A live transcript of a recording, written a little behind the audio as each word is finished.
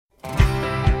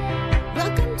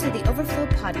Overflow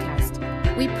podcast.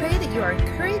 We pray that you are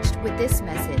encouraged with this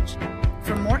message.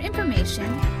 For more information,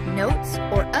 notes,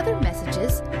 or other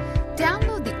messages,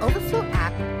 download the Overflow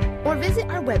app or visit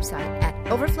our website at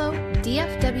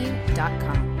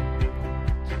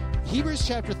overflowdfw.com. Hebrews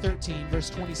chapter 13, verse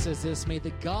 20 says this, "May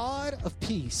the God of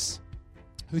peace,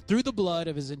 who through the blood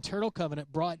of his eternal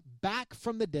covenant brought back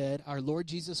from the dead our Lord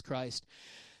Jesus Christ,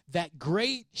 that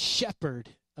great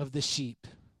shepherd of the sheep,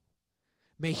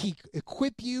 may he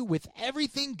equip you with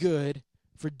everything good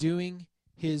for doing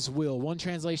his will." One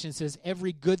translation says,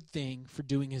 every good thing for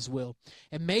doing his will.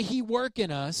 "And may he work in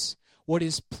us what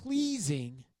is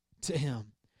pleasing to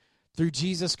him through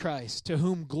Jesus Christ, to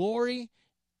whom glory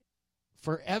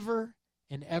forever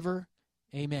and ever.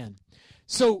 Amen."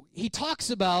 So he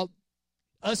talks about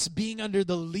us being under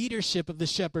the leadership of the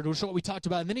shepherd, which is what we talked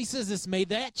about. And then he says this, "May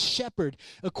that shepherd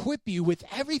equip you with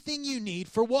everything you need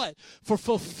for what? For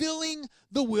fulfilling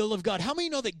the will of God." How many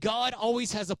know that God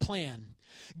always has a plan?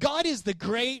 God is the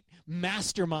great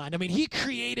mastermind. I mean, he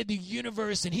created the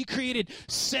universe, and he created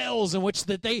cells in which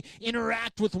that they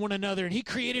interact with one another, and he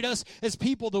created us as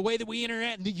people, the way that we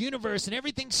interact in the universe, and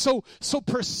everything's so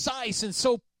precise and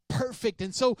so perfect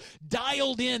and so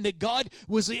dialed in that God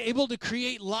was able to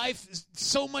create life,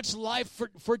 so much life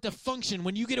for it to function.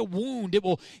 When you get a wound, it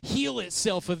will heal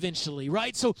itself eventually,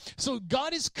 right? So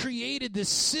God has created this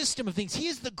system of things. He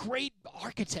is the great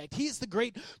architect. He is the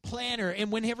great planner.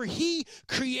 And whenever he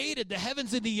created the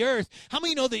heavens and the earth, how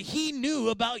many know that he knew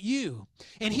about you?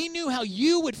 And he knew how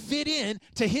you would fit in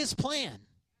to his plan.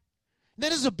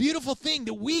 That is a beautiful thing,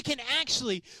 that we can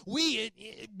actually,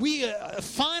 a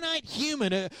finite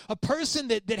human, a person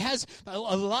that has a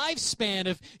lifespan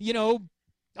of,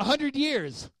 100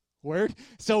 years. Word.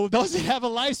 So those that have a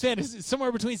lifespan is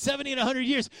somewhere between 70 and 100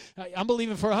 years. I'm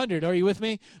believing for 100. Are you with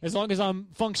me? As long as I'm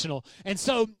functional. And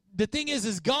so the thing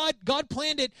is God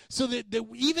planned it so that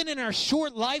even in our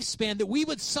short lifespan, that we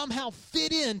would somehow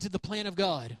fit into the plan of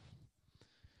God.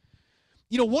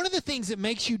 One of the things that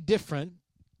makes you different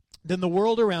than the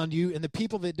world around you and the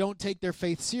people that don't take their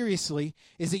faith seriously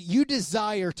is that you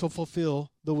desire to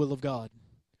fulfill the will of God.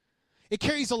 It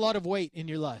carries a lot of weight in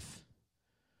your life,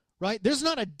 right? There's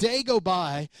not a day go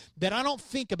by that I don't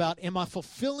think about, am I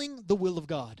fulfilling the will of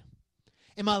God?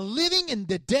 Am I living in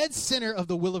the dead center of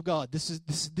the will of God? This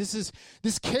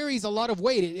carries a lot of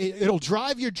weight. It'll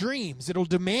drive your dreams. It'll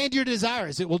demand your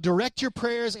desires. It will direct your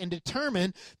prayers and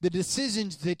determine the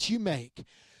decisions that you make.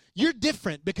 You're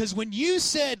different because when you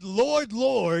said, "Lord,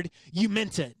 Lord," you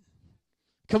meant it.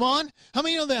 Come on. How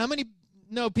many know that? How many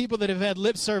know people that have had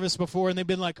lip service before and they've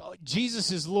been like, "Oh,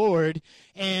 Jesus is Lord,"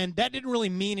 and that didn't really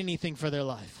mean anything for their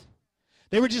life?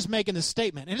 They were just making a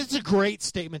statement. And it's a great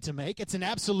statement to make. It's an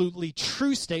absolutely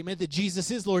true statement that Jesus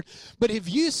is Lord. But have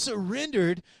you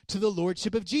surrendered to the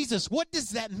Lordship of Jesus? What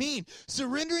does that mean?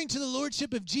 Surrendering to the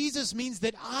Lordship of Jesus means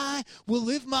that I will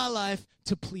live my life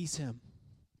to please him.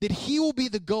 That he will be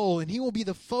the goal and he will be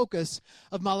the focus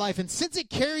of my life. And since it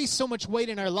carries so much weight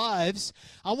in our lives,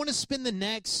 I want to spend the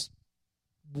next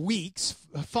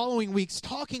following weeks,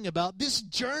 talking about this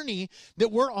journey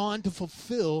that we're on to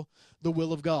fulfill the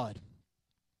will of God.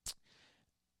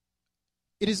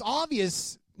 It is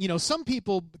obvious, some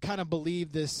people kind of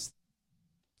believe this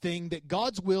thing that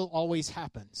God's will always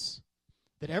happens.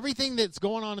 That everything that's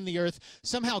going on in the earth,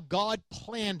 somehow God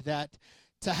planned that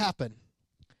to happen.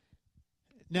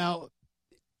 Now,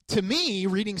 to me,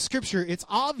 reading Scripture, it's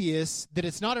obvious that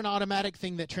it's not an automatic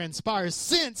thing that transpires,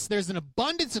 since there's an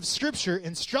abundance of Scripture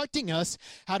instructing us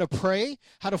how to pray,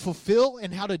 how to fulfill,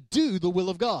 and how to do the will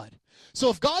of God. So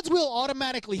if God's will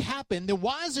automatically happen, then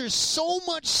why is there so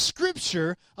much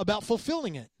Scripture about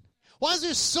fulfilling it? Why is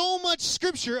there so much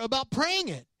Scripture about praying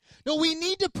it? No, we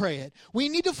need to pray it. We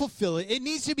need to fulfill it. It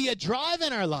needs to be a drive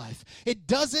in our life. It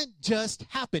doesn't just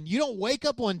happen. You don't wake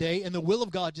up one day and the will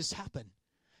of God just happen.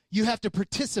 You have to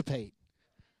participate.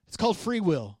 It's called free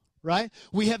will, right?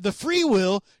 We have the free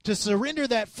will to surrender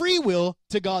that free will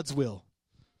to God's will.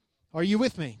 Are you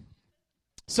with me?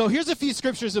 So here's a few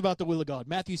scriptures about the will of God.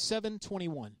 Matthew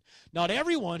 7:21. "Not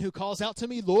everyone who calls out to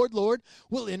me, 'Lord, Lord,'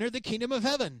 will enter the kingdom of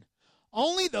heaven.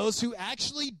 Only those who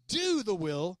actually do the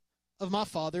will of my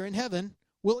Father in heaven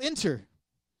will enter."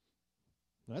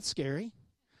 That's scary.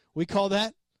 We call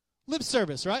that lip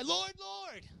service, right? "Lord,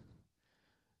 Lord."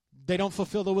 They don't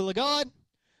fulfill the will of God.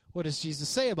 What does Jesus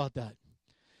say about that?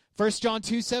 1 John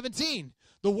 2:17.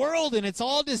 "The world and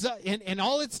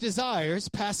all its desires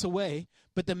pass away,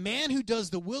 but the man who does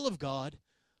the will of God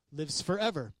lives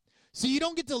forever." So you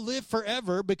don't get to live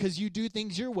forever because you do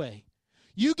things your way.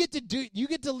 You get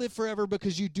to live forever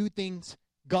because you do things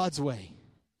God's way.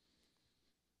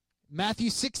 Matthew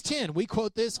 6:10, we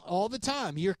quote this all the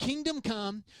time. Your kingdom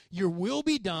come, your will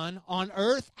be done on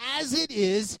earth as it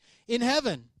is in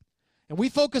heaven. And we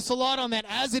focus a lot on that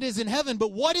as it is in heaven,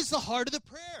 but what is the heart of the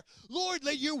prayer? Lord,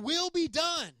 let your will be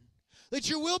done. Let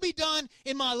your will be done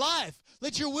in my life.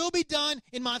 Let your will be done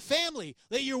in my family.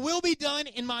 Let your will be done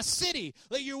in my city.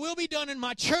 Let your will be done in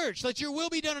my church. Let your will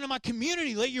be done in my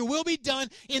community. Let your will be done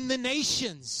in the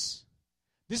nations.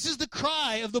 This is the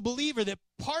cry of the believer that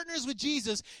partners with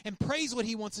Jesus and prays what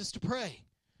he wants us to pray.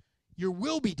 Your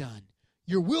will be done.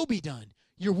 Your will be done.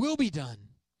 Your will be done.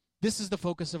 This is the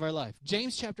focus of our life.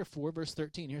 James chapter 4, verse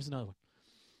 13. Here's another one.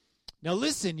 Now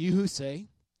listen, you who say,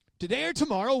 today or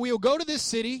tomorrow we will go to this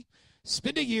city,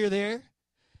 spend a year there,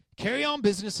 carry on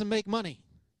business and make money.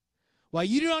 While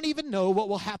you do not even know what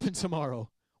will happen tomorrow.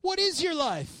 What is your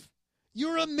life?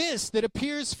 You're a mist that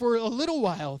appears for a little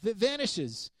while, that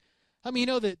vanishes. I mean, you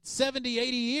know that 70,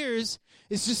 80 years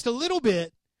is just a little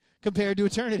bit compared to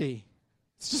eternity.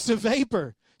 It's just a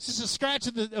vapor. It's just a scratch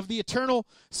of the eternal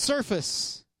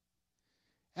surface.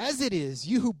 As it is,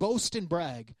 you who boast and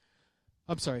brag.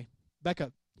 I'm sorry, back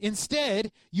up.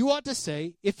 Instead, you ought to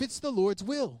say, if it's the Lord's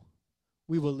will,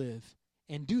 we will live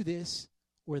and do this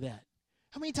or that.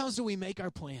 How many times do we make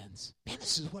our plans? Man,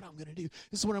 this is what I'm going to do.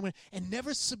 This is what I'm going to, and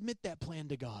never submit that plan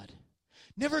to God.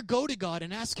 Never go to God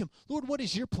and ask him, Lord, what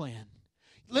is your plan?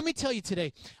 Let me tell you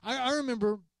today, I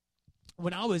remember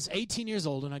when I was 18 years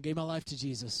old and I gave my life to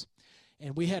Jesus,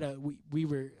 and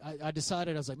I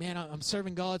decided, I was like, man, I'm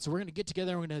serving God, so we're going to get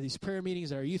together, we're going to have these prayer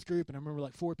meetings at our youth group, and I remember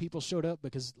like 4 people showed up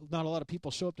because not a lot of people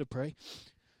show up to pray.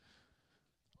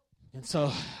 And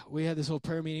so we had this whole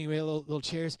prayer meeting, we had little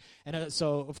chairs, and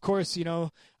so, of course, you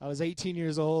know, I was 18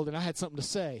 years old, and I had something to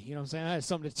say, you know what I'm saying? I had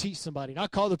something to teach somebody, and I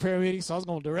called the prayer meeting, so I was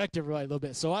going to direct everybody a little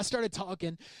bit. So I started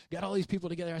talking, got all these people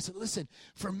together. I said, listen,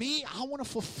 for me, I want to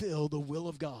fulfill the will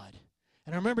of God.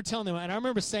 And I remember telling them, and I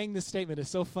remember saying this statement. It's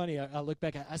so funny. I look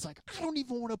back at it. I was like, I don't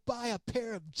even want to buy a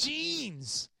pair of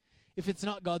jeans if it's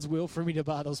not God's will for me to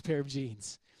buy those pair of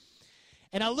jeans.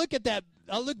 And I look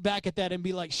back at that and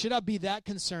be like, should I be that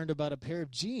concerned about a pair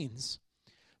of jeans?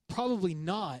 Probably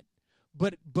not.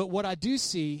 But what I do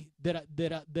see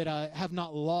that I have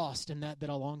not lost and that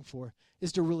I long for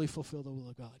is to really fulfill the will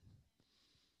of God.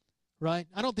 Right?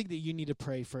 I don't think that you need to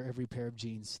pray for every pair of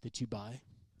jeans that you buy.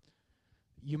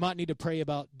 You might need to pray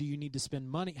about, do you need to spend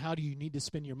money? How do you need to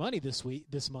spend your money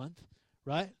this month?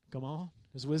 Right? Come on.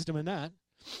 There's wisdom in that.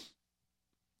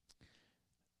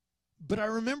 But I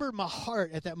remember my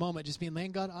heart at that moment just being,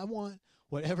 man, God, I want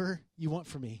whatever you want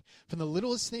for me. From the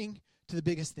littlest thing to the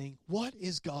biggest thing, what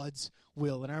is God's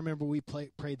will? And I remember we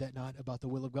prayed that night about the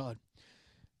will of God.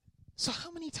 So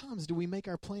how many times do we make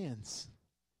our plans?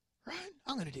 Right?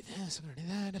 I'm going to do this, I'm going to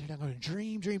do that, I'm going to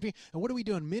dream. And what are we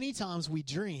doing? Many times we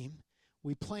dream,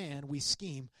 we plan, we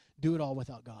scheme, do it all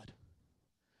without God.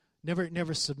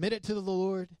 Never submit it to the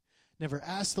Lord, never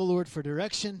ask the Lord for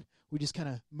direction. We just kind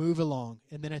of move along.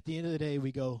 And then at the end of the day,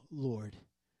 we go, Lord.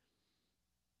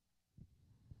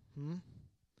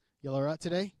 Y'all all right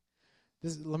today?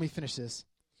 Let me finish this.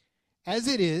 As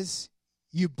it is,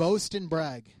 you boast and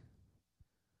brag.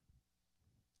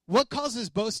 What causes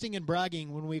boasting and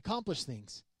bragging when we accomplish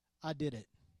things? I did it.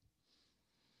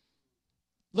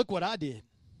 Look what I did.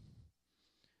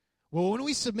 Well, when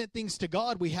we submit things to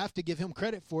God, we have to give him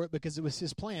credit for it because it was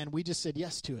his plan. We just said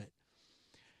yes to it.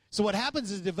 So what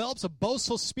happens is it develops a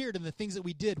boastful spirit in the things that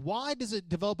we did. Why does it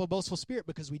develop a boastful spirit?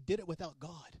 Because we did it without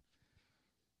God.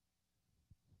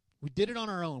 We did it on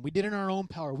our own. We did it in our own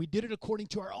power. We did it according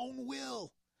to our own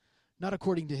will, not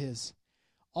according to his.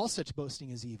 All such boasting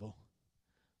is evil.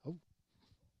 Oh.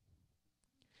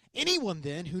 Anyone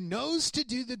then who knows to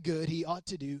do the good he ought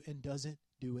to do and doesn't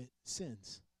do it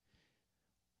sins.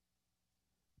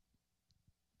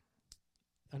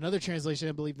 Another translation,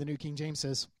 I believe the New King James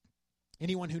says,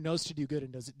 anyone who knows to do good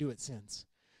and doesn't do it sins.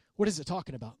 What is it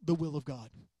talking about? The will of God.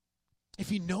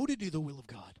 If you know to do the will of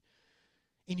God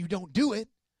and you don't do it,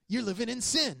 you're living in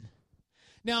sin.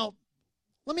 Now,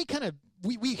 let me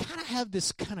we kind of have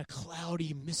this kind of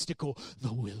cloudy, mystical,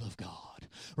 the will of God.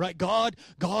 Right? God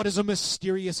is a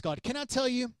mysterious God. Can I tell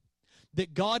you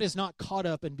that God is not caught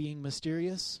up in being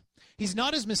mysterious? He's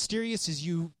not as mysterious as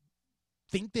you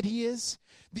think that he is.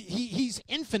 He's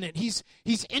infinite. He's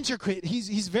intricate.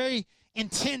 He's very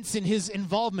intense in his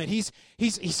involvement.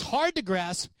 He's hard to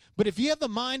grasp, but if you have the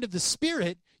mind of the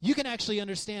Spirit, you can actually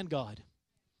understand God.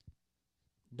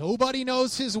 Nobody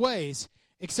knows his ways,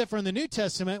 except for in the New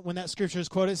Testament, when that scripture is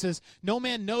quoted, it says, no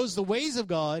man knows the ways of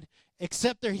God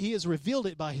except that he has revealed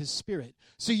it by his Spirit.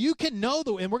 So you can know,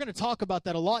 and we're going to talk about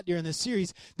that a lot during this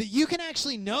series, that you can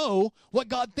actually know what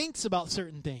God thinks about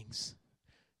certain things.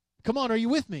 Come on, are you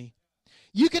with me?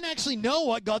 You can actually know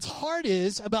what God's heart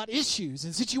is about issues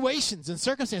and situations and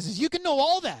circumstances. You can know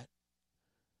all that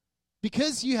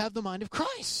because you have the mind of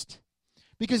Christ,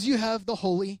 because you have the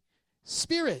Holy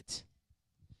Spirit.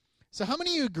 So how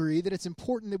many of you agree that it's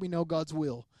important that we know God's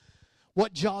will?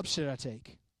 What job should I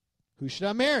take? Who should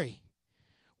I marry?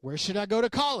 Where should I go to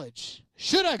college?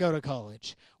 Should I go to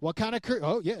college? What kind of career?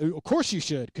 Oh, yeah, of course you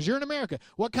should, because you're in America.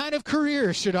 What kind of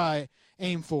career should I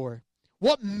aim for?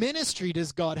 What ministry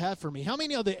does God have for me? How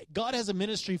many know that God has a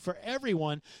ministry for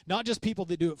everyone, not just people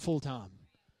that do it full time,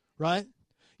 right?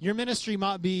 Your ministry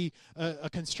might be a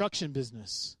construction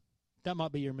business. That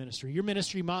might be your ministry. Your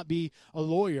ministry might be a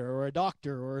lawyer or a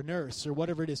doctor or a nurse or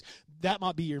whatever it is. That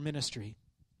might be your ministry.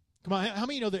 Come on, how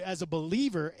many know that as a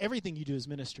believer, everything you do is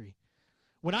ministry?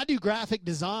 When I do graphic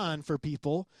design for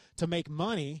people to make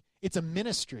money, it's a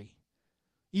ministry.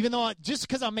 Even though just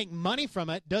because I make money from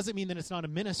it doesn't mean that it's not a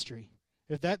ministry.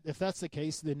 If that's the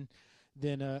case, then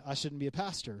I shouldn't be a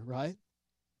pastor, right?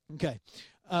 Okay.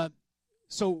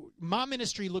 So my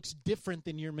ministry looks different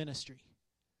than your ministry.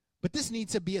 But this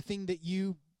needs to be a thing that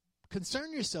you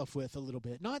concern yourself with a little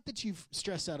bit. Not that you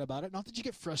stress out about it. Not that you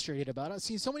get frustrated about it. I've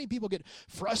seen so many people get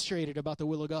frustrated about the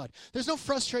will of God. There's no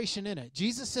frustration in it.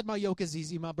 Jesus said, my yoke is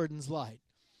easy, my burden's light.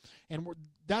 And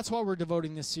that's why we're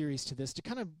devoting this series to this, to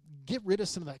kind of get rid of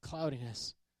some of that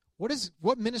cloudiness.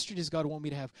 What ministry does God want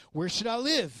me to have? Where should I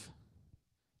live?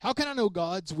 How can I know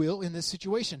God's will in this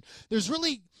situation? There's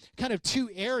really kind of two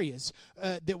areas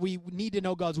that we need to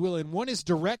know God's will in. One is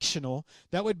directional.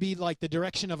 That would be like the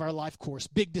direction of our life course,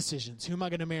 big decisions. Who am I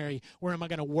going to marry? Where am I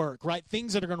going to work, right?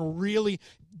 Things that are going to really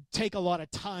take a lot of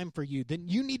time for you. Then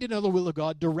you need to know the will of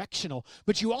God, directional.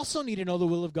 But you also need to know the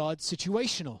will of God,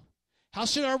 situational. How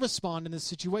should I respond in this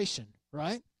situation,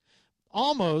 right?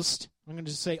 Almost, I'm going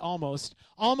to just say almost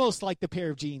like the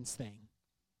pair of jeans thing,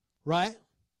 right?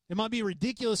 It might be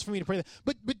ridiculous for me to pray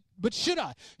that, but should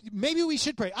I? Maybe we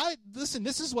should pray. Listen,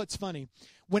 this is what's funny.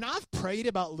 When I've prayed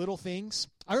about little things,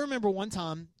 I remember one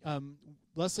time,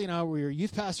 Leslie and I we were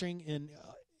youth pastoring in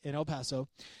El Paso,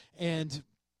 and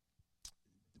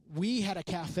we had a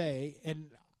cafe,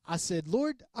 and I said,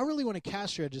 Lord, I really want a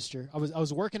cash register. I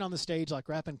was working on the stage, like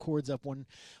wrapping cords up one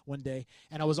day,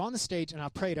 and I was on the stage, and I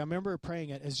prayed. I remember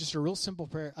praying it as just a real simple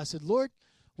prayer. I said, Lord,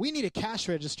 we need a cash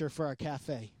register for our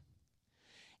cafe.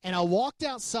 And I walked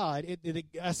outside.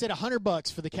 I said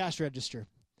 $100 for the cash register.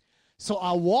 So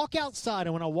I walk outside,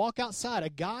 and when I walk outside, a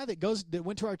guy that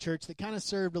went to our church that kind of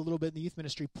served a little bit in the youth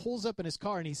ministry pulls up in his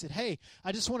car, and he said, hey,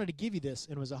 I just wanted to give you this,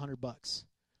 and it was $100,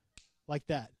 like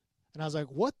that. And I was like,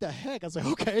 what the heck? I was like,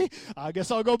 okay, I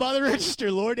guess I'll go by the register.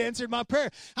 Lord answered my prayer.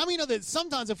 How many know that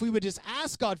sometimes if we would just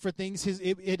ask God for things,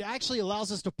 it actually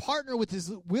allows us to partner with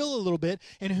His will a little bit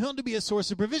and Him to be a source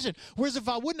of provision. Whereas if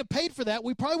I wouldn't have paid for that,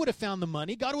 we probably would have found the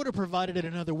money. God would have provided it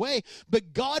another way.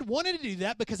 But God wanted to do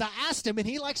that because I asked Him, and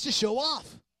He likes to show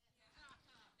off.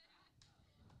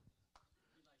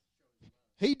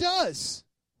 He does.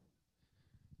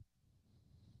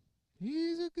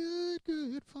 He's a good,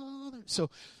 good Father. So,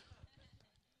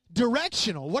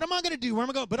 directional. What am I going to do? Where am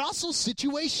I going? But also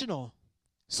situational.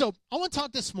 So I want to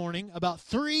talk this morning about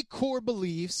 3 core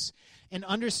beliefs in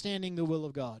understanding the will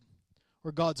of God,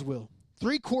 or God's will.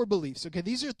 3 core beliefs. Okay,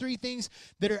 these are 3 things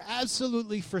that are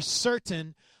absolutely for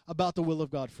certain about the will of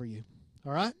God for you.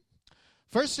 All right?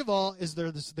 First of all, is there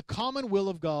the common will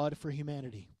of God for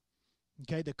humanity.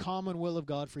 Okay, the common will of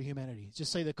God for humanity.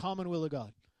 Just say the common will of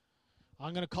God.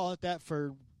 I'm going to call it that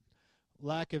for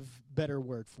lack of better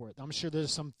word for it. I'm sure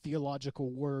there's some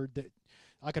theological word that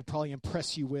I could probably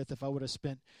impress you with if I would have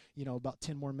spent, about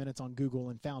 10 more minutes on Google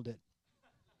and found it.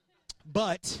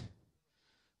 But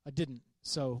I didn't.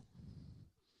 So,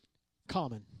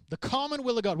 common. The common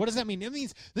will of God. What does that mean? It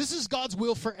means this is God's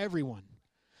will for everyone.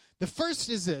 The first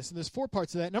is this, and there's 4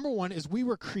 parts of that. Number 1 is we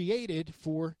were created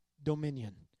for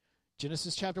dominion.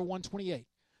 Genesis chapter 1:28.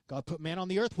 God put man on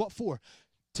the earth. What for?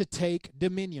 To take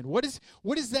dominion. What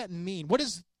does that mean? What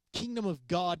does kingdom of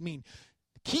God mean?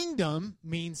 Kingdom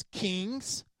means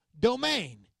king's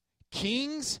domain.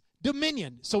 King's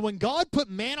dominion. So when God put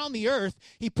man on the earth,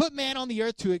 He put man on the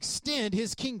earth to extend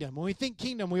His kingdom. When we think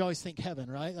kingdom, we always think heaven,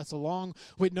 right? That's a long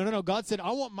wait. No. God said,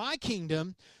 I want my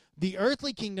kingdom, the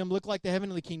earthly kingdom, look like the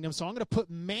heavenly kingdom. So I'm going to put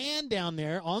man down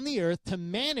there on the earth to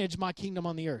manage my kingdom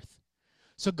on the earth.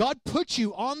 So God put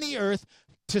you on the earth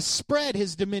to spread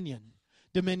His dominion.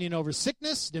 Dominion over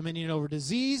sickness, dominion over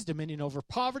disease, dominion over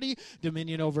poverty,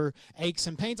 dominion over aches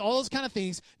and pains, all those kind of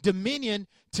things. Dominion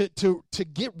to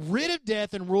get rid of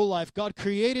death and rule life. God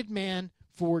created man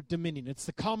for dominion. It's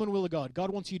the common will of God. God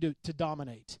wants you to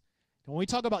dominate. And when we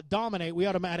talk about dominate, we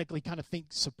automatically kind of think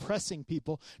suppressing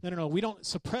people. No. We don't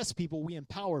suppress people. We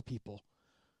empower people.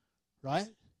 right?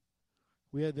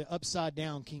 We are the upside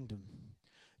down kingdom.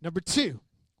 Number 2,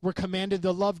 we're commanded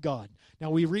to love God. Now,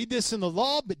 we read this in the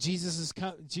law, but Jesus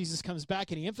comes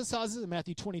back and he emphasizes in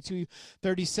Matthew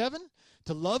 22:37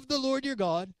 to love the Lord your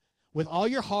God with all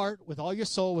your heart, with all your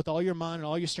soul, with all your mind, and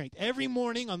all your strength. Every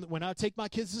morning when I take my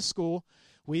kids to school,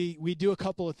 we do a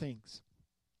couple of things.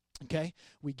 Okay?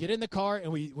 We get in the car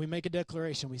and we make a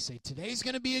declaration. We say, today's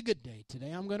going to be a good day. Today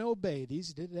I'm going to obey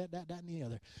these, that, and the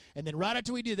other. And then right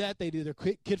after we do that, they do their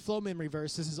Kid Flow memory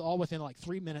verse. This is all within like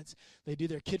 3 minutes. They do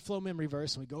their Kid Flow memory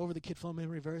verse, and we go over the Kid Flow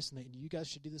memory verse, and you guys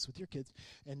should do this with your kids.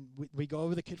 And we go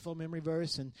over the Kid Flow memory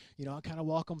verse, and, I kind of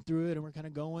walk them through it, and we're kind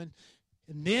of going.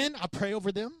 And then I pray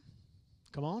over them.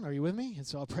 Come on, are you with me? And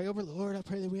so I pray over, Lord, I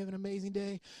pray that we have an amazing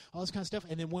day, all this kind of stuff.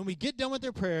 And then when we get done with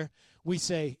their prayer, we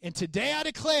say, and today I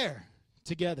declare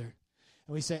together.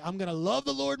 And we say, I'm going to love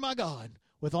the Lord my God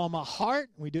with all my heart.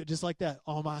 We do it just like that.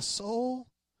 All my soul,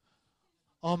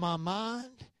 all my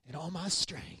mind, and all my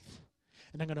strength.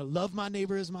 And I'm going to love my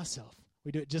neighbor as myself.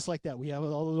 We do it just like that. We have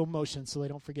all the little motions so they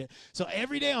don't forget. So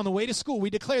every day on the way to school, we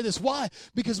declare this. Why?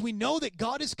 Because we know that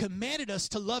God has commanded us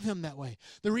to love him that way.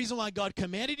 The reason why God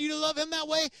commanded you to love him that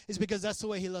way is because that's the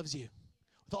way he loves you.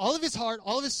 With all of his heart,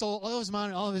 all of his soul, all of his mind,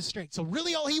 and all of his strength. So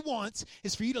really all he wants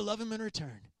is for you to love him in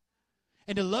return.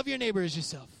 And to love your neighbor as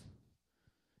yourself.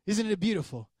 Isn't it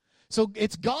beautiful? So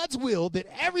it's God's will that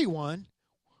everyone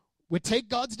would take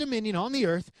God's dominion on the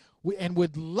earth and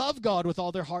would love God with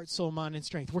all their heart, soul, mind, and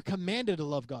strength. We're commanded to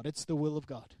love God. It's the will of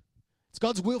God. It's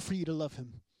God's will for you to love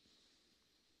him.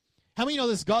 How many know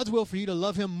this? God's will for you to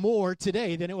love him more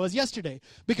today than it was yesterday?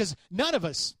 Because none of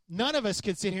us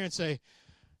can sit here and say,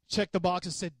 check the box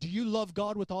and say, do you love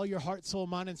God with all your heart, soul,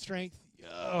 mind, and strength?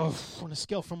 Oh, on a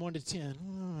scale from 1 to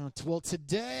 10. Well,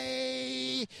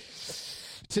 today's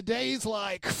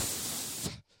like,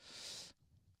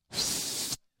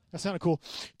 that sounded cool.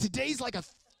 Today's like a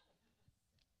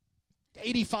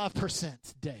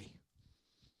 85% day.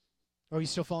 Are you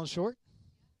still falling short?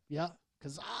 Yeah,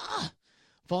 because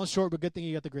falling short, but good thing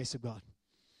you got the grace of God.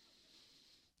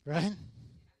 Right?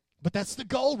 But that's the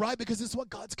goal, right? Because it's what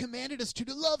God's commanded us to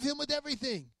love him with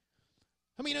everything.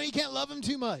 I mean, you can't love him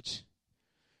too much.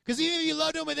 Because even if you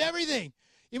loved him with everything,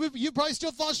 you'd probably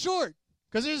still fall short.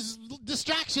 Because there's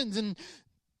distractions and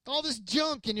all this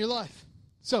junk in your life.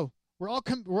 So, we're all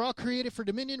created for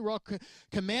dominion. We're all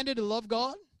commanded to love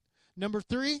God. Number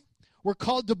 3, we're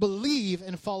called to believe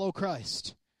and follow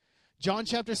Christ. John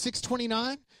chapter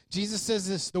 6:29, Jesus says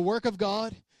this, the work of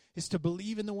God is to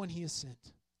believe in the one he has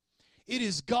sent. It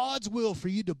is God's will for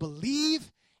you to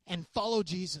believe and follow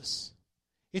Jesus.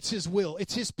 It's his will.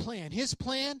 It's his plan. His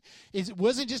plan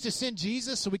wasn't just to send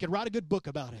Jesus so we could write a good book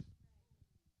about him.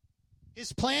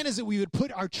 His plan is that we would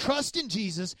put our trust in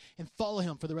Jesus and follow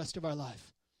him for the rest of our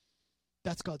life.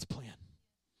 That's God's plan.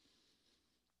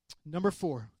 Number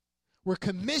 4, we're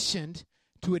commissioned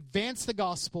to advance the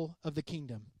gospel of the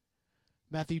kingdom.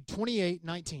 Matthew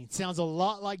 28:19. Sounds a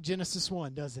lot like Genesis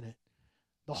 1, doesn't it?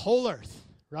 The whole earth,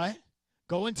 right?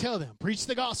 Go and tell them. Preach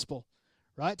the gospel,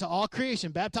 right? To all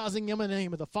creation, baptizing them in the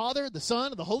name of the Father, the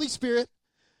Son, and the Holy Spirit,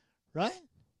 right?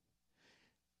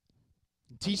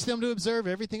 And teach them to observe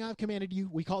everything I've commanded you.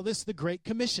 We call this the Great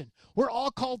Commission. We're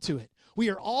all called to it. We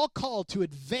are all called to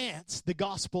advance the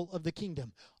gospel of the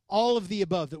kingdom. All of the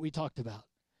above that we talked about.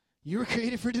 You were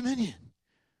created for dominion,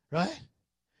 right?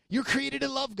 You're created to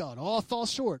love God. All fall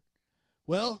short.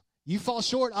 Well, you fall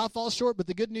short, I fall short, but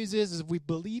the good news is if we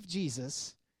believe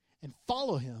Jesus and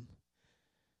follow him,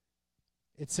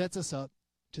 it sets us up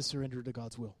to surrender to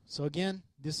God's will. So again,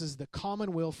 this is the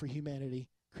common will for humanity,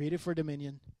 created for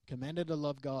dominion, commanded to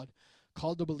love God,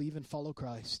 called to believe and follow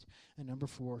Christ, and number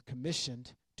 4,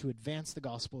 commissioned to advance the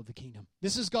gospel of the kingdom.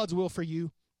 This is God's will for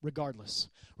you regardless.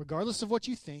 Regardless of what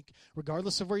you think,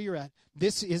 regardless of where you're at,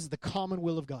 this is the common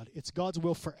will of God. It's God's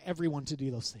will for everyone to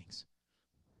do those things.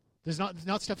 There's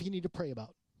not stuff you need to pray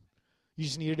about. You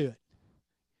just need to do it.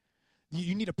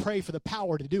 You need to pray for the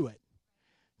power to do it.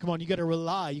 Come on, you got to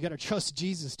rely, you got to trust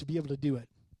Jesus to be able to do it.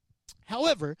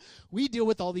 However, we deal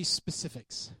with all these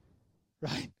specifics,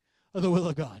 right, of the will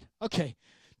of God. Okay,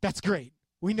 that's great.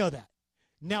 We know that.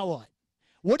 Now what?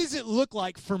 What does it look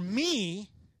like for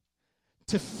me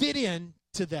to fit in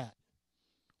to that?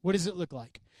 What does it look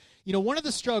like? You know, one of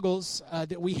the struggles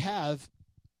that we have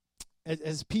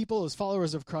as people, as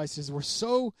followers of Christ, is we're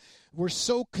so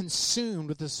consumed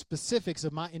with the specifics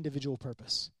of my individual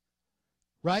purpose,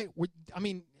 right? How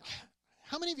many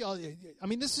of y'all?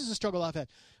 This is a struggle I've had.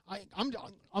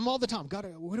 I'm all the time.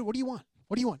 God, what do you want?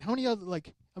 What do you want? How many of y'all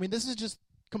this is just,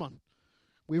 come on.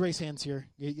 We raise hands here.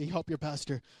 You help your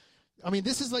pastor.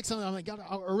 This is like something I'm like, God,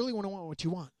 I really want to want what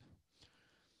you want.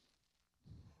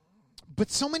 But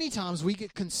so many times we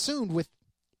get consumed with,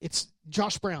 it's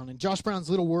Josh Brown and Josh Brown's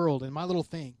little world and my little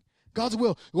thing. God's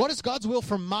will. What is God's will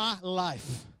for my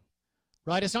life?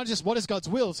 Right? It's not just what is God's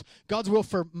will. It's God's will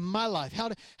for my life.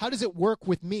 How does it work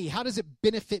with me? How does it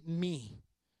benefit me?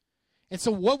 And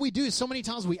so what we do is so many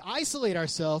times we isolate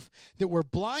ourselves that we're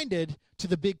blinded to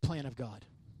the big plan of God.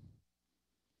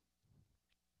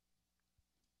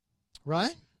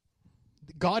 Right?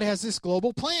 God has this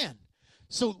global plan.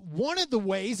 So one of the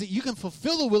ways that you can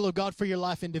fulfill the will of God for your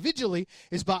life individually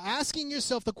is by asking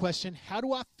yourself the question, how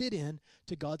do I fit in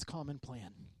to God's common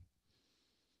plan?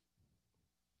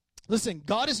 Listen,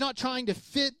 God is not trying to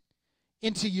fit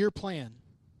into your plan.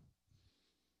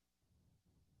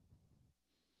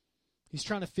 He's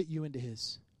trying to fit you into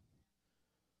His.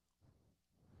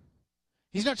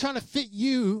 He's not trying to fit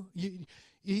you.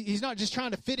 He's not just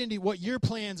trying to fit into what your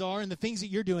plans are and the things that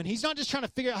you're doing. He's not just trying to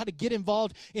figure out how to get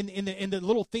involved in the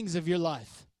little things of your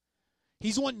life.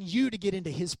 He's wanting you to get into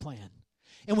His plan.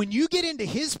 And when you get into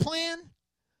His plan,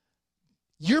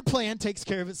 your plan takes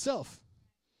care of itself.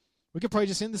 We could probably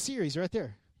just end the series right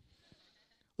there.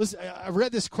 Listen, I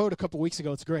read this quote a couple weeks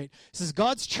ago. It's great. It says,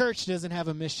 God's church doesn't have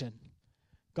a mission.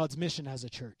 God's mission has a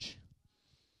church.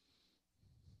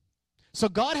 So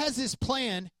God has this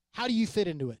plan. How do you fit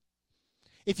into it?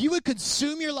 If you would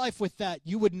consume your life with that,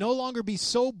 you would no longer be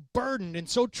so burdened and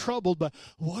so troubled by,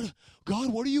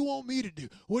 God, what do you want me to do?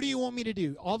 What do you want me to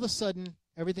do? All of a sudden,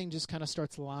 everything just kind of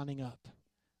starts lining up.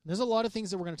 And there's a lot of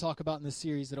things that we're going to talk about in this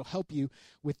series that'll help you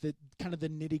with the kind of the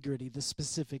nitty-gritty, the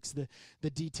specifics, the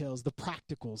details, the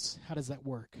practicals. How does that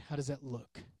work? How does that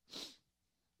look?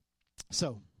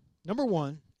 So, number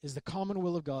one is the common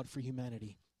will of God for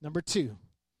humanity. Number two,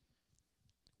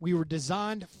 we were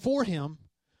designed for Him,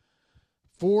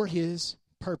 for His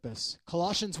purpose.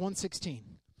 Colossians 1:16.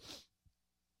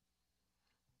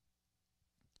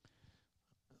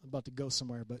 I'm about to go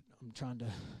somewhere, but I'm trying to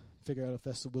figure out if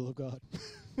that's the will of God.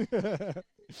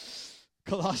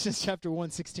 Colossians chapter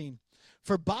 1:16.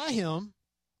 For by Him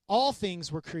all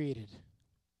things were created.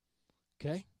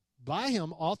 Okay? By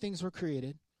Him all things were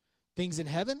created, things in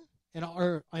heaven and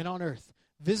on earth,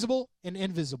 visible and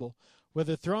invisible,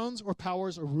 whether thrones or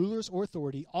powers or rulers or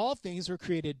authority, all things were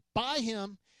created by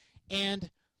Him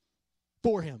and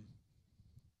for Him.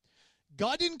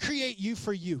 God didn't create you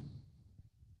for you.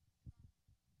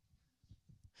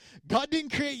 God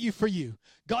didn't create you for you.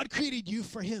 God created you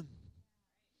for Him.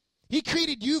 He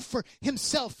created you for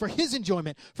Himself, for His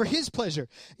enjoyment, for His pleasure.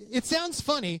 It sounds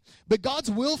funny, but God's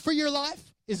will for your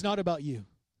life is not about you.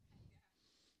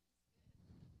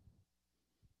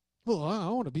 Well, I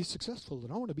want to be successful,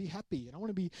 and I want to be happy, and I want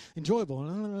to be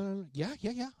enjoyable. Yeah.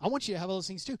 I want you to have all those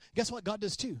things too. Guess what? God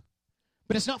does too.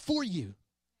 But it's not for you.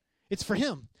 It's for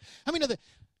Him. I mean,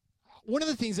 one of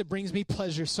the things that brings me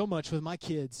pleasure so much with my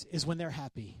kids is when they're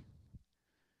happy.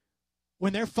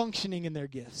 When they're functioning in their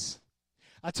gifts.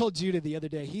 I told Judah the other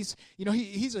day, he's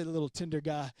a little tender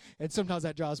guy, and sometimes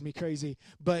that drives me crazy.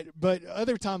 But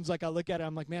other times, like I look at it,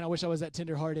 I'm like, man, I wish I was that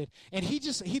tender-hearted. And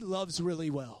he loves really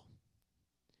well.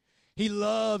 He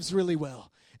loves really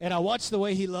well. And I watch the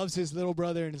way he loves his little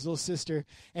brother and his little sister,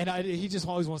 and he just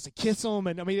always wants to kiss them.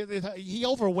 And I mean, he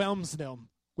overwhelms them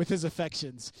with his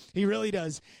affections. He really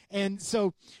does. And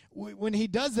so when he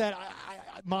does that,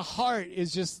 my heart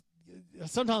is just,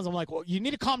 sometimes I'm like, well, you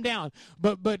need to calm down.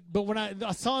 But when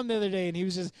I saw him the other day, and he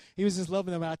was just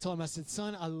loving them, and I told him, I said,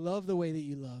 son, I love the way that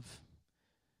you love.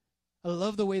 I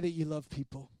love the way that you love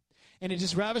people. And it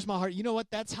just ravished my heart. You know what?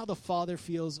 That's how the Father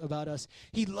feels about us.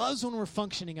 He loves when we're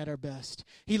functioning at our best.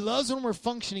 He loves when we're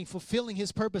functioning, fulfilling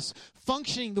His purpose,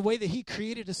 functioning the way that He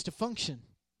created us to function.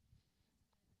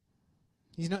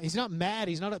 He's not mad.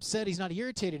 He's not upset. He's not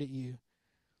irritated at you.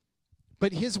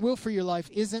 But His will for your life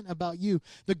isn't about you.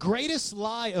 The greatest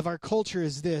lie of our culture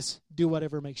is this: do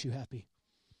whatever makes you happy.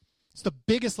 It's the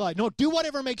biggest lie. No, do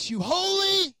whatever makes you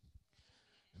holy.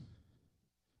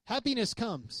 Happiness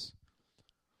comes.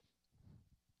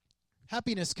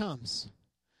 Happiness comes.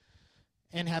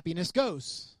 And happiness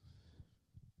goes.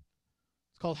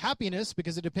 It's called happiness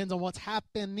because it depends on what's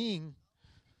happening.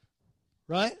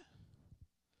 Right?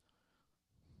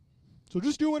 So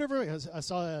just do whatever. I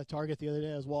saw at Target the other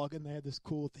day. I was walking. They had this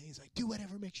cool thing. He's like, do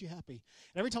whatever makes you happy.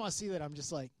 And every time I see that, I'm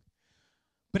just like,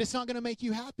 but it's not going to make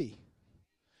you happy.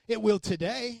 It will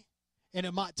today, and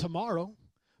it might tomorrow,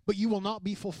 but you will not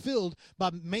be fulfilled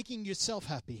by making yourself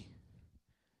happy.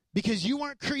 Because you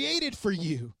weren't created for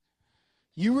you.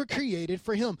 You were created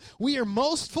for Him. We are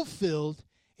most fulfilled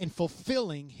in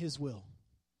fulfilling His will.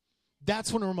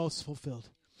 That's when we're most fulfilled.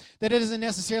 That doesn't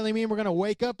necessarily mean we're going to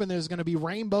wake up and there's going to be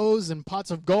rainbows and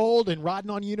pots of gold and riding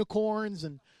on unicorns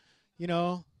and,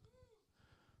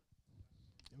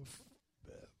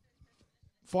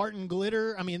 fart and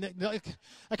glitter. I mean, that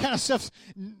kind of stuff's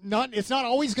it's not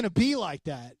always going to be like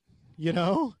that, you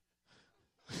know?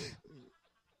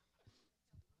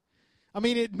 I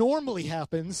mean, it normally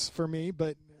happens for me,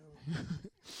 but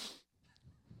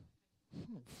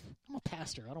I'm a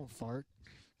pastor. I don't fart.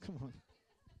 Come on.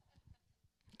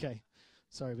 Okay.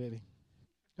 Sorry, baby.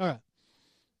 All right.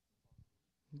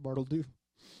 Bart'll do.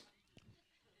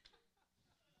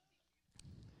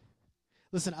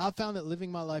 Listen, I've found that living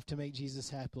my life to make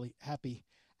Jesus happy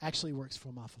actually works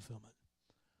for my fulfillment.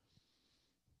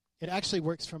 It actually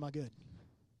works for my good.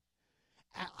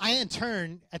 I in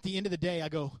turn, at the end of the day, I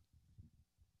go,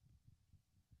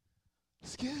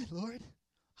 it's good, Lord.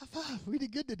 High five. We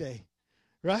did good today.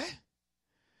 Right?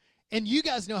 And you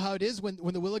guys know how it is when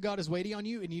the will of God is waiting on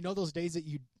you, and you know those days that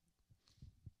you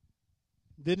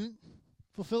didn't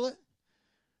fulfill it?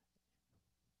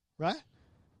 Right?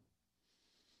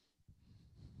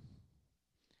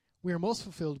 We are most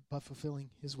fulfilled by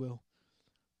fulfilling his will.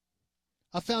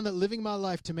 I found that living my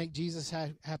life to make Jesus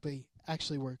happy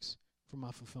actually works for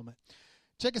my fulfillment.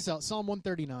 Check us out, Psalm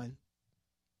 139.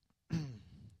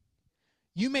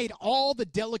 You made all the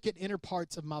delicate inner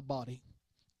parts of my body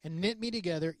and knit me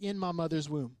together in my mother's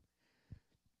womb.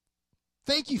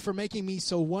 Thank you for making me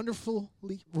so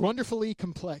wonderfully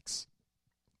complex.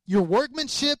 Your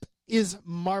workmanship is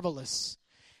marvelous.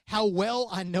 How well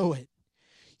I know it.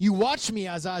 You watched me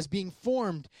as I was being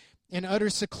formed in utter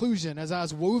seclusion, as I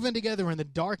was woven together in the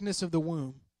darkness of the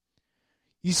womb.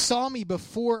 You saw me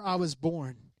before I was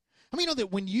born. How many know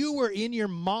that when you were in your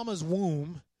mama's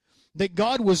womb, that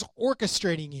God was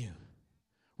orchestrating you?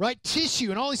 Right? Tissue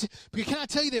and all these. But can I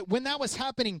tell you that when that was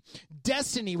happening,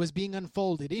 destiny was being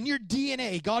unfolded. In your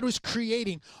DNA, God was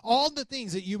creating all the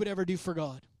things that you would ever do for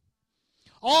God.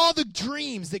 All the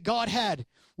dreams that God had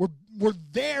were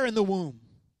there in the womb.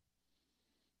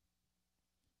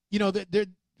 You know,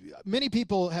 many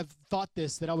people have thought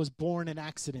this, that I was born an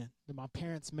accident, that my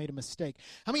parents made a mistake.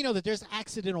 How many know that there's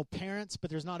accidental parents, but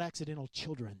there's not accidental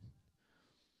children?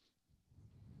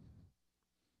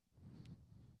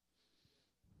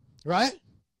 Right?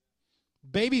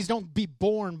 Babies don't be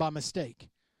born by mistake.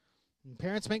 And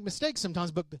parents make mistakes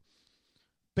sometimes, but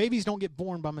babies don't get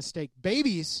born by mistake.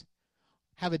 Babies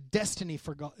have a destiny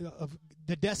for God, of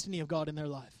the destiny of God in their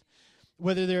life.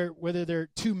 Whether they're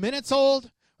 2 minutes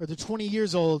old or they're 20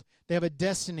 years old, they have a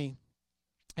destiny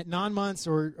at 9 months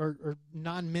or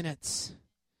 9 minutes.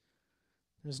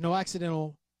 There's no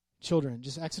accidental children,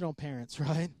 just accidental parents,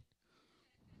 right?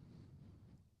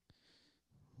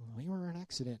 Well, you were an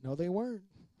accident. No, they weren't.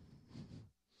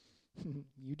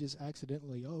 You just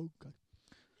accidentally, God.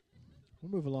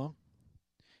 We'll move along.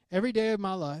 Every day of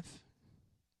my life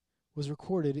was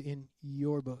recorded in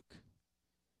your book.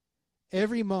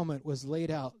 Every moment was laid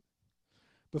out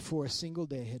before a single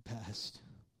day had passed.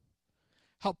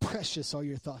 How precious are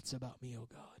your thoughts about me, O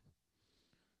God.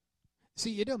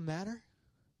 See, it doesn't matter.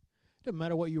 It doesn't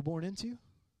matter what you were born into.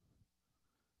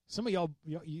 Some of y'all,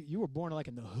 you were born like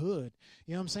in the hood.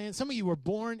 You know what I'm saying? Some of you were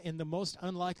born in the most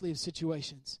unlikely of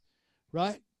situations,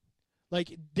 right?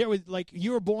 Like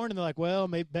you were born and they're like, well,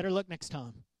 maybe better luck next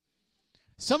time.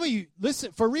 Some of you,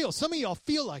 listen, for real, some of y'all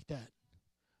feel like that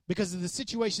because of the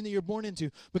situation that you're born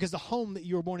into, because the home that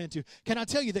you were born into. Can I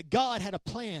tell you that God had a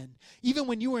plan, even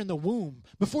when you were in the womb,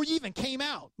 before you even came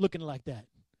out looking like that?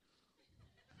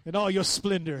 In all your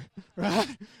splendor,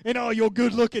 right? In all your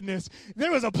good-lookingness.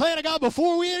 There was a plan of God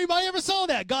before anybody ever saw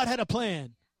that. God had a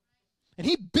plan. And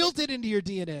he built it into your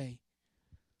DNA.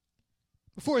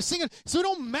 So it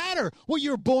don't matter what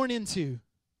you're born into.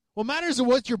 What matters is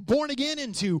what you're born again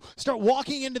into. Start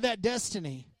walking into that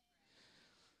destiny.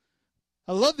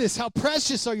 I love this. How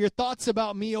precious are your thoughts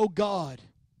about me, O God.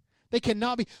 They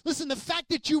cannot be. Listen, the fact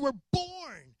that you were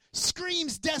born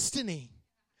screams destiny.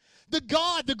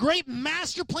 The great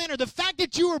master planner, the fact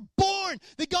that you were born,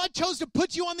 that God chose to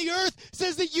put you on the earth,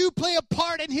 says that you play a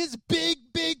part in his big,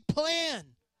 big plan.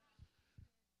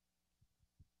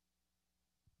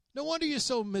 No wonder you're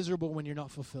so miserable when you're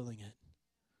not fulfilling it.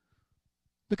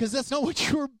 Because that's not what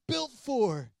you were built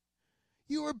for.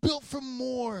 You were built for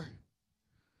more.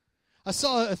 I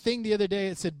saw a thing the other day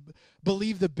that said,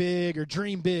 believe the big or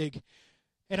dream big.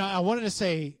 And I wanted to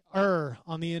say,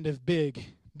 on the end of big.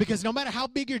 Because no matter how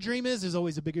big your dream is, there's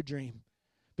always a bigger dream.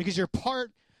 Because you're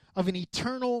part of an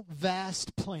eternal,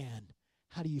 vast plan.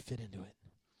 How do you fit into it?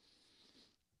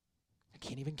 I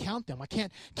can't even count them. I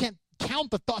can't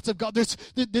count the thoughts of God.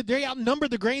 They outnumber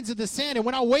the grains of the sand. And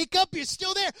when I wake up, you're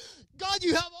still there. God,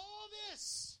 you have all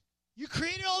this. You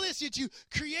created all this. Yet you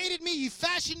created me. You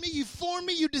fashioned me. You formed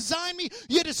me. You designed me.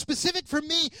 You had a specific for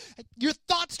me. Your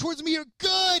thoughts towards me are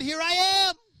good. Here I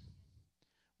am.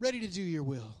 ready to do your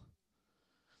will.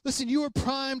 Listen, you are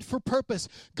primed for purpose.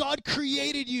 God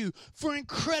created you for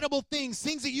incredible things,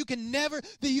 things that you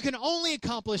can only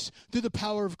accomplish through the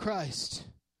power of Christ.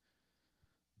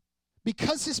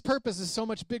 Because his purpose is so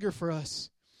much bigger for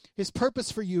us, his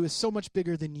purpose for you is so much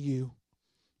bigger than you.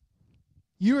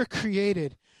 You are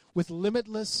created with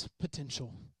limitless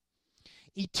potential,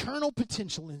 eternal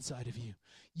potential inside of you.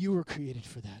 You were created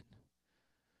for that.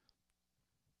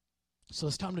 So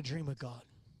it's time to dream with God.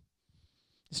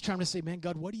 It's time to say, man,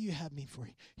 God, what do you have me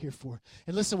here for?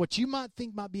 And listen, what you might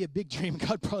think might be a big dream,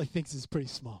 God probably thinks is pretty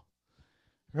small.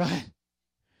 Right?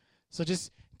 So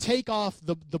just take off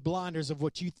the blinders of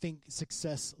what you think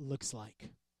success looks like.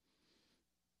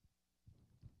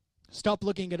 Stop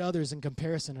looking at others in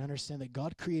comparison and understand that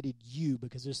God created you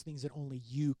because there's things that only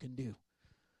you can do.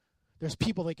 There's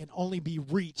people that can only be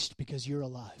reached because you're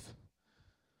alive.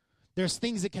 There's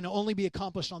things that can only be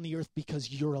accomplished on the earth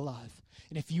because you're alive.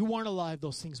 And if you weren't alive,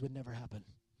 those things would never happen.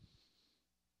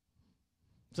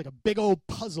 It's like a big old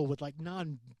puzzle with like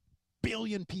 9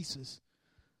 billion pieces.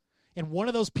 And one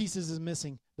of those pieces is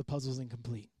missing, the puzzle's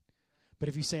incomplete. But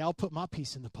if you say, I'll put my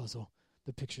piece in the puzzle,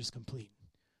 the picture's complete.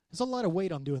 There's a lot of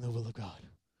weight on doing the will of God.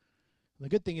 And the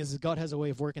good thing is that God has a way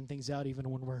of working things out even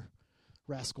when we're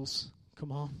rascals.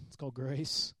 Come on. It's called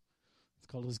grace. It's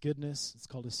called his goodness. It's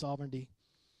called his sovereignty.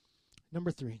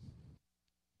 Number 3.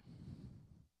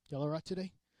 Y'all all right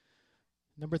today?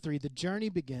 Number 3, the journey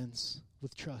begins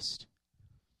with trust.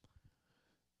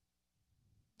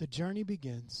 The journey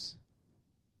begins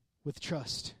with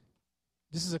trust.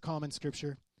 This is a common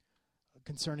scripture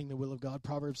concerning the will of God.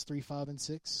 Proverbs 3, 5, and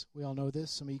 6. We all know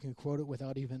this. Some of you can quote it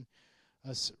without even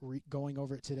us going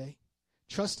over it today.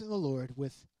 Trust in the Lord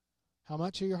with how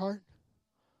much of your heart?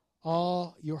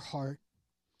 All your heart.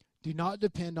 Do not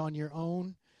depend on your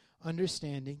own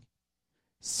understanding.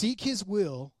 Seek his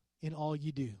will in all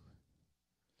you do.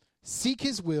 Seek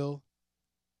his will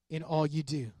in all you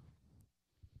do.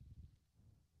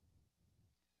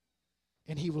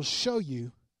 And he will show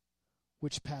you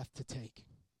which path to take.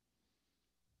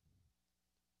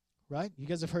 Right? You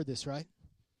guys have heard this, right?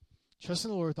 Trust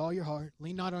in the Lord with all your heart.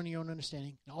 Lean not on your own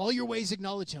understanding. In all your ways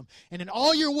acknowledge him. And in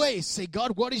all your ways say,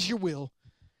 God, what is your will?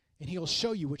 And he'll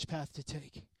show you which path to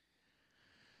take.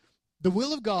 The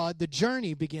will of God, the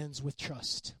journey begins with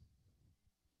trust.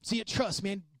 See, it trust,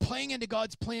 man. Playing into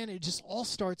God's plan, it just all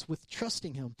starts with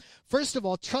trusting him. First of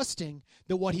all, trusting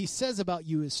that what he says about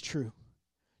you is true.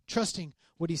 Trusting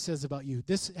what he says about you.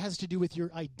 This has to do with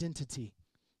your identity.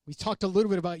 We talked a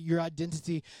little bit about your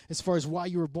identity as far as why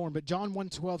you were born, but John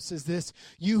 1:12 says this,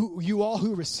 you all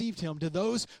who received him, to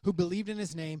those who believed in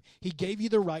his name, he gave you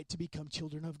the right to become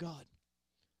children of God.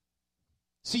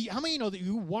 See, how many of you know that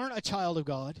you weren't a child of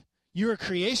God? You're a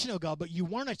creation of God, but you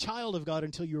weren't a child of God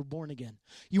until you were born again.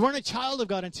 You weren't a child of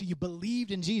God until you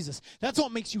believed in Jesus. That's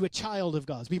what makes you a child of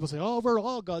God. People say, oh, we're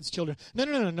all God's children.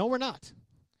 No, we're not.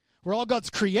 We're all God's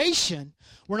creation.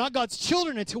 We're not God's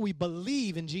children until we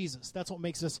believe in Jesus. That's what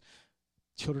makes us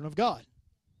children of God.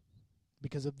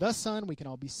 Because of the Son, we can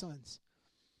all be sons.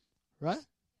 Right?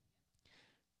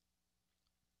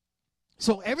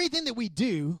 So everything that we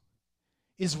do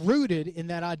is rooted in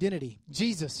that identity.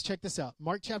 Jesus, check this out.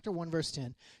 Mark chapter 1, verse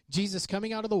 10. Jesus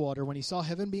coming out of the water when he saw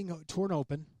heaven being torn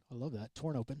open. I love that,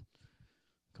 torn open.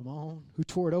 Come on. Who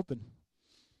tore it open?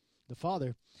 The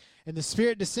Father. And the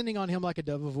Spirit descending on him like a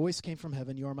dove. A voice came from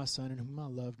heaven. You are my Son, in whom I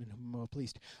loved and whom I am well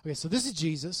pleased. Okay, so this is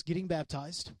Jesus getting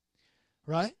baptized.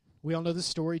 Right? We all know this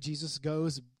story. Jesus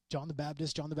goes, John the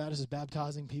Baptist is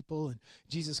baptizing people, and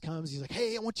Jesus comes. He's like,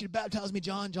 hey, I want you to baptize me,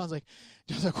 John. John's like,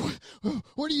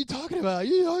 what are you talking about?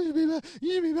 You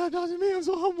should be baptizing me. I'm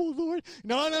so humble, Lord.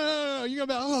 No. You're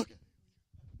going to be, okay.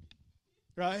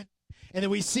 Right? And then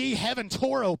we see heaven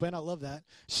tore open. I love that.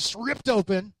 Ripped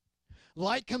open.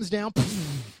 Light comes down.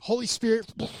 Holy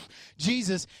Spirit.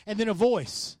 Jesus. And then a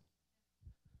voice.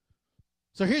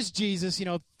 So here's Jesus,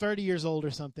 30 years old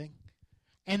or something.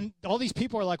 And all these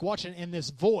people are like watching, and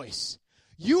this voice,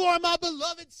 you are my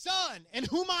beloved Son, in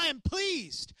whom I am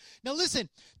pleased. Now listen,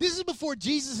 this is before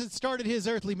Jesus had started his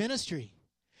earthly ministry.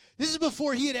 This is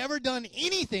before he had ever done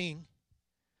anything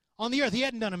on the earth. He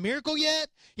hadn't done a miracle yet.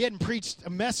 He hadn't preached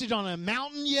a message on a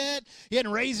mountain yet. He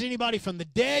hadn't raised anybody from the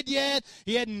dead yet.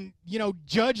 He hadn't,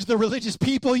 judged the religious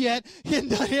people yet. He hadn't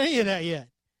done any of that yet.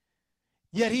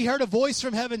 Yet he heard a voice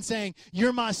from heaven saying,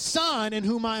 you're my Son, in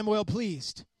whom I am well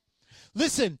pleased.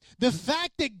 Listen, the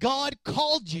fact that God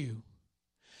called you,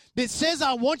 that says,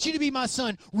 I want you to be my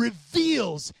son,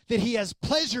 reveals that he has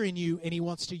pleasure in you and he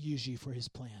wants to use you for his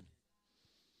plan.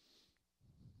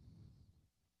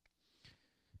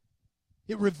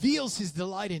 It reveals his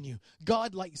delight in you.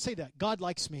 God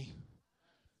likes me.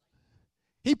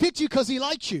 He picked you because he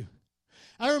liked you.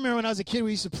 I remember when I was a kid,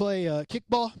 we used to play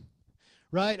kickball,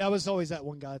 right? I was always that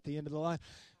one guy at the end of the line.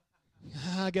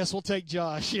 I guess we'll take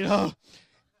Josh, you know.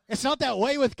 It's not that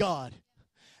way with God.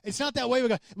 It's not that way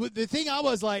with God. The thing I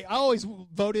was like, I always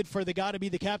voted for the guy to be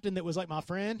the captain that was like my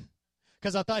friend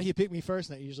because I thought he'd pick me first,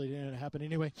 and that usually didn't happen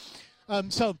anyway.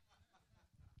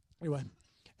 Anyway.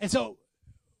 And so,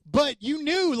 but you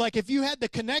knew, like, if you had the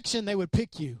connection, they would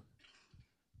pick you,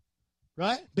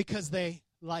 right? Because they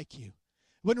like you. It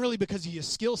wasn't really because of your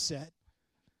skill set. It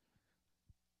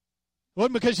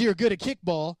wasn't because you were good at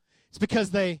kickball. It's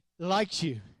because they liked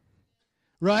you,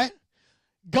 right?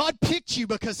 God picked you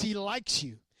because he likes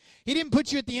you. He didn't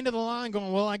put you at the end of the line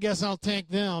going, well, I guess I'll take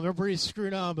them. They're pretty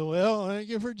screwed up. But, well, thank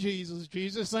you for Jesus.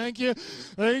 Jesus, thank you.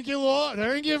 Thank you, Lord.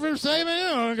 Thank you for saving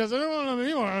them because I don't want to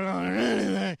be more than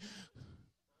anything.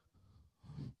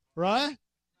 Right?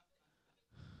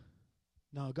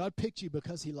 No, God picked you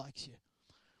because he likes you.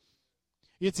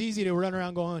 It's easy to run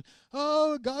around going,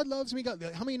 oh, God loves me. God.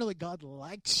 How many know that God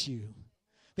likes you?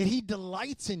 That he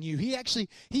delights in you.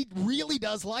 He really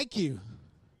does like you.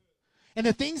 And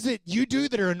the things that you do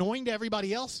that are annoying to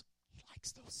everybody else, he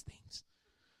likes those things.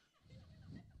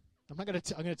 I'm going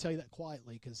to tell you that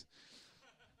quietly because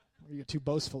you're too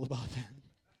boastful about that.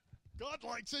 God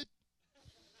likes it.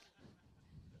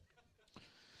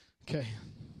 Okay.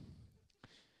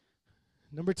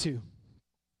 Number 2.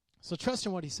 So trust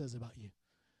in what he says about you.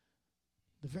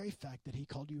 The very fact that he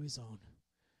called you his own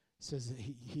says that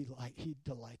he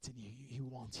delights in you. He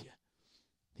wants you.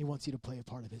 He wants you to play a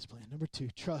part of his plan. Number 2,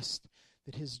 trust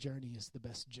that his journey is the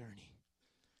best journey.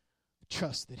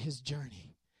 Trust that his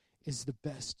journey is the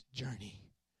best journey.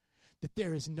 That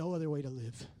there is no other way to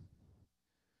live.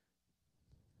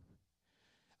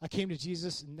 I came to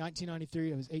Jesus in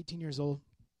 1993. I was 18 years old.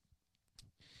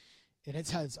 And it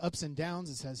has ups and downs.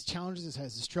 It has challenges. It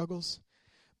has struggles.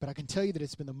 But I can tell you that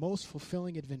it's been the most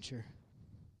fulfilling adventure.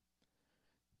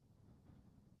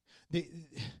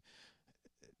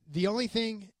 The only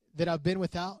thing that I've been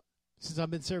without since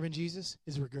I've been serving Jesus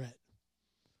is regret.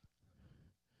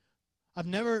 I've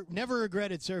never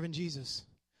regretted serving Jesus.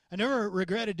 I never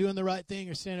regretted doing the right thing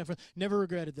or standing up for. Never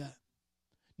regretted that.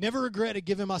 Never regretted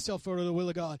giving myself over to the will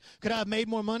of God. Could I have made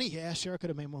more money? Yeah, sure, I could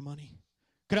have made more money.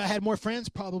 Could I have had more friends?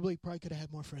 Probably could have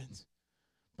had more friends.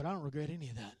 But I don't regret any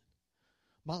of that.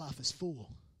 My life is full.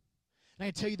 And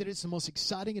I can tell you that it's the most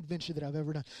exciting adventure that I've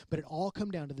ever done. But it all come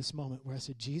down to this moment where I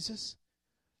said, Jesus,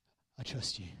 I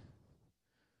trust you.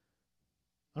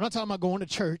 I'm not talking about going to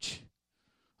church.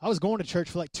 I was going to church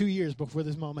for like 2 years before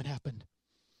this moment happened.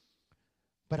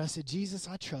 But I said, Jesus,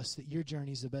 I trust that your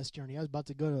journey is the best journey. I was about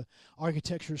to go to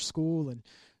architecture school and,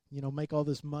 make all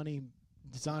this money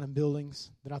designing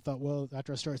buildings. Then I thought, well,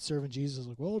 after I started serving Jesus, I was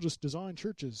like, well, I'll just design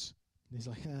churches. And he's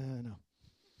like, no.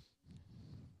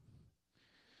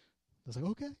 I was like,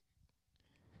 okay.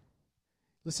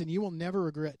 Listen, you will never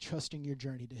regret trusting your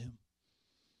journey to him.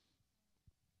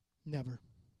 Never.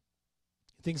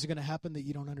 Things are going to happen that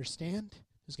you don't understand.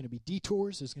 There's going to be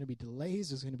detours. There's going to be delays.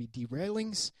 There's going to be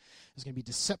derailings. There's going to be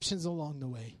deceptions along the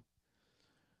way.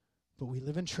 But we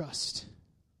live in trust.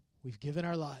 We've given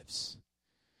our lives.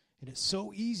 And it's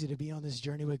so easy to be on this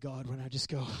journey with God when I just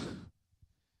go,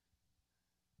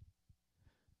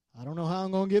 I don't know how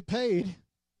I'm going to get paid.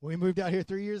 We moved out here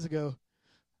 3 years ago.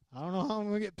 I don't know how I'm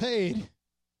going to get paid.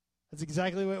 That's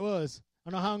exactly what it was.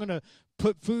 I don't know how I'm going to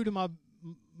put food in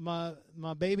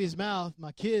my baby's mouth,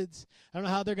 my kids. I don't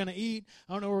know how they're going to eat.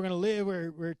 I don't know where we're going to live.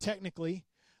 We're technically,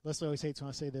 Leslie always hates when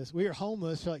I say this, we were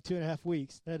homeless for like 2.5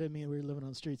 weeks. That didn't mean we were living on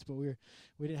the streets, but we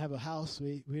didn't have a house.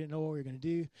 We didn't know what we were going to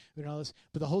do. We didn't know this.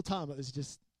 But the whole time it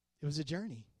was a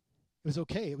journey. It was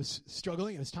okay. It was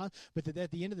struggling. It was time. But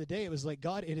at the end of the day, it was like,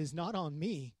 God, it is not on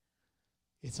me.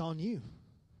 It's on you.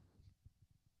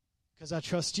 Because I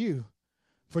trust you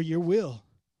for your will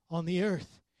on the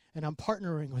earth. And I'm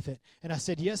partnering with it. And I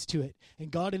said yes to it. And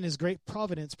God in his great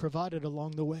providence provided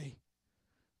along the way.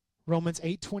 Romans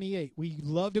 8:28. We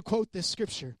love to quote this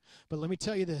scripture. But let me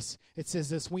tell you this. It says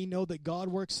this. We know that God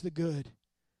works the good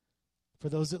for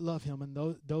those that love him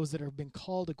and those that have been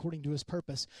called according to his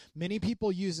purpose. Many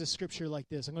people use this scripture like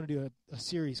this. I'm going to do a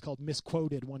series called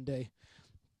Misquoted one day.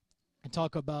 And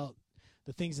talk about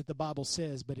the things that the Bible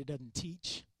says, but it doesn't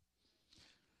teach.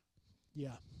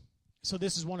 Yeah. So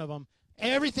this is one of them.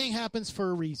 Everything happens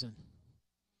for a reason.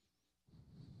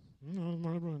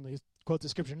 They quote the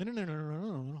scripture.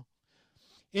 No.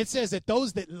 It says that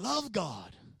those that love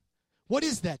God, what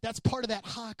is that? That's part of that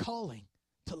high calling,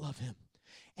 to love him.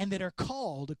 And that are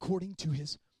called according to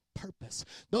his purpose.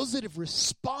 Those that have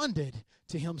responded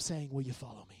to him saying, will you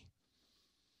follow me?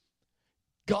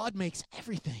 God makes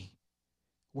everything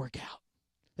work out.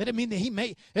 That didn't mean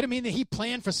that he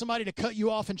planned for somebody to cut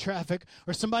you off in traffic,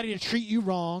 or somebody to treat you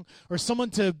wrong, or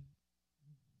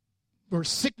or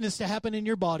sickness to happen in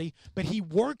your body, but he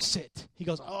works it. He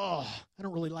goes, I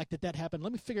don't really like that happened.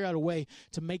 Let me figure out a way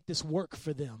to make this work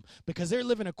for them because they're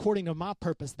living according to my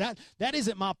purpose. That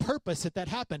isn't my purpose that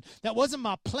happened. That wasn't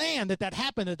my plan that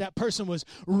happened, that person was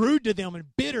rude to them and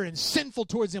bitter and sinful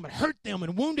towards them and hurt them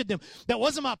and wounded them. That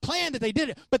wasn't my plan that they did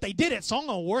it, but they did it, so I'm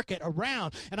going to work it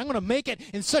around, and I'm going to make it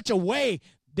in such a way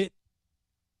that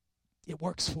it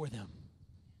works for them.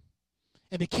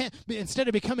 And instead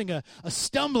of becoming a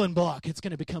stumbling block, it's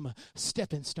going to become a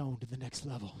stepping stone to the next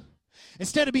level.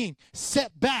 Instead of being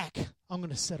set back, I'm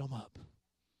going to set them up.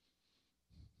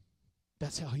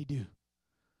 That's how he do.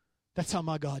 That's how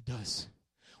my God does.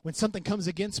 When something comes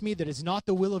against me that is not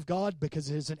the will of God because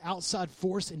there's an outside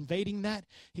force invading that,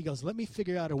 he goes, let me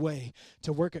figure out a way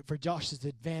to work it for Josh's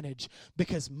advantage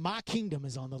because my kingdom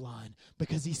is on the line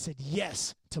because he said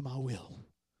yes to my will.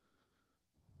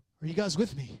 Are you guys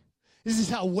with me? This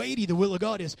is how weighty the will of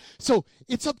God is. So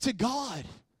it's up to God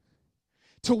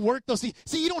to work those things.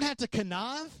 See, you don't have to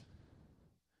connive.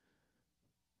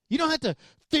 You don't have to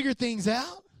figure things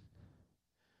out.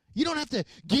 You don't have to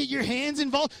get your hands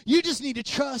involved. You just need to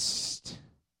trust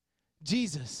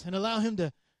Jesus and allow him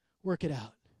to work it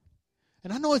out.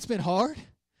 And I know it's been hard.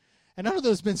 And I know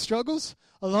there's been struggles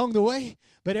along the way.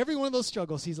 But every one of those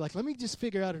struggles, he's like, let me just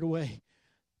figure out a way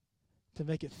to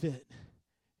make it fit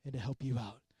and to help you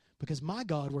out. Because my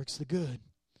God works the good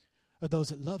of those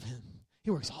that love him.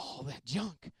 He works all that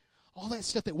junk, all that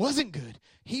stuff that wasn't good.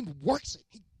 He works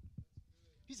it.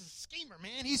 He's a schemer,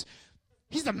 man. He's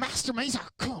the mastermind. He's like,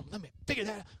 come on, let me figure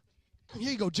that out.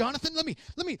 Here you go, Jonathan. Let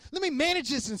me manage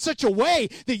this in such a way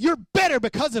that you're better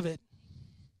because of it.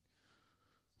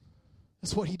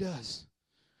 That's what he does.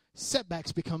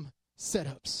 Setbacks become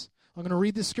setups. I'm going to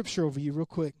read this scripture over you real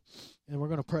quick, and we're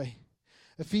going to pray.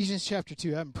 Ephesians chapter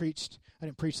 2. I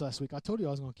didn't preach last week. I told you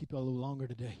I was going to keep you a little longer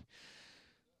today.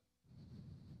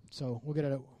 So we'll get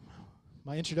it.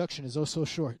 My introduction is so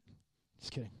short.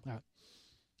 Just kidding. All right.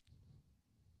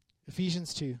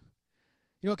 Ephesians 2. You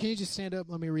know what? Can you just stand up?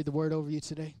 Let me read the word over you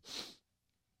today.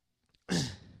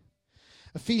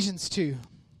 Ephesians 2.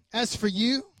 As for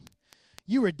you,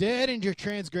 you were dead in your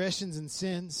transgressions and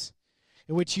sins,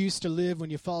 in which you used to live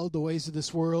when you followed the ways of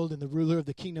this world and the ruler of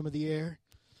the kingdom of the air,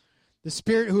 the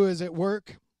spirit who is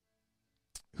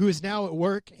now at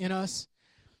work in us,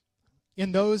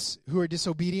 in those who are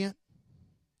disobedient.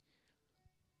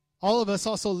 All of us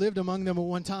also lived among them at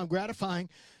one time, gratifying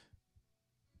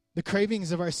the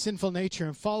cravings of our sinful nature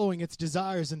and following its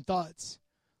desires and thoughts.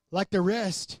 Like the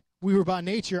rest, we were by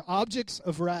nature objects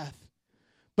of wrath.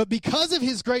 But because of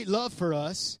his great love for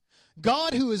us,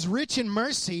 God, who is rich in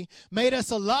mercy, made us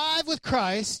alive with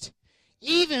Christ,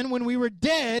 even when we were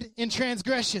dead in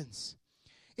transgressions.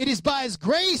 It is by his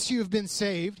grace you have been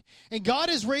saved, and God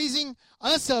is raising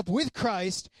us up with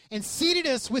Christ and seated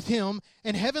us with him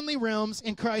in heavenly realms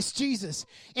in Christ Jesus,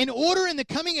 in order in the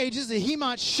coming ages that he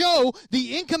might show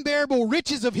the incomparable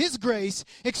riches of his grace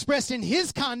expressed in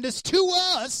his kindness to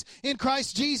us in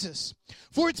Christ Jesus.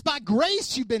 For it's by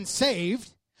grace you've been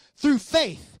saved, through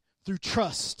faith, through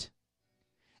trust.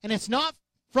 And it's not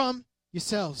from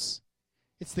yourselves.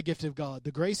 It's the gift of God.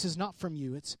 The grace is not from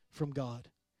you, it's from God.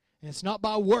 And it's not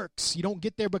by works. You don't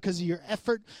get there because of your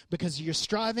effort, because of your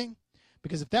striving.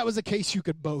 Because if that was the case, you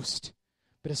could boast.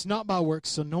 But it's not by works,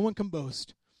 so no one can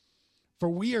boast. For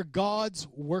we are God's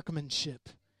workmanship,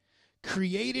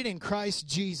 created in Christ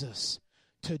Jesus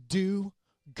to do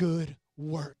good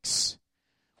works,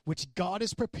 which God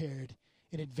has prepared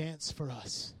in advance for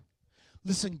us.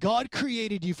 Listen, God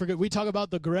created you for good. We talk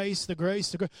about the grace.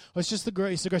 Oh, it's just the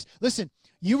grace. Listen,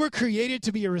 you were created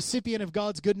to be a recipient of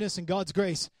God's goodness and God's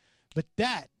grace. But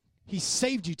he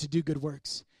saved you to do good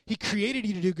works. He created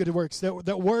you to do good works.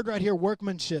 That word right here,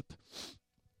 workmanship.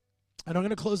 And I'm going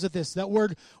to close with this. That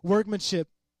word workmanship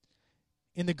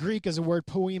in the Greek is a word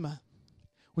poema,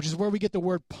 which is where we get the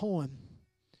word poem.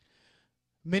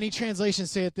 Many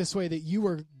translations say it this way, that you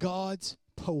are God's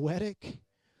poetic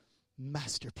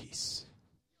masterpiece.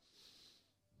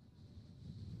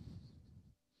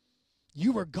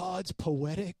 You are God's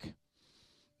poetic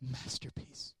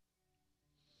masterpiece.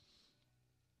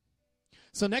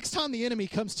 So next time the enemy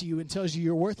comes to you and tells you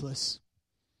you're worthless,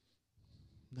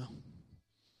 no.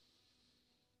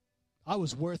 I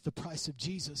was worth the price of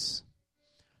Jesus.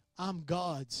 I'm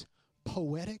God's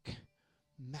poetic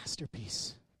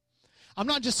masterpiece. I'm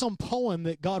not just some poem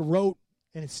that God wrote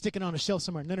and it's sticking on a shelf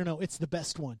somewhere. No. It's the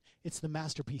best one. It's the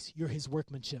masterpiece. You're his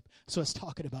workmanship. So it's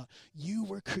talking about you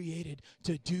were created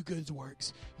to do good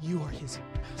works. You are his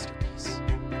masterpiece.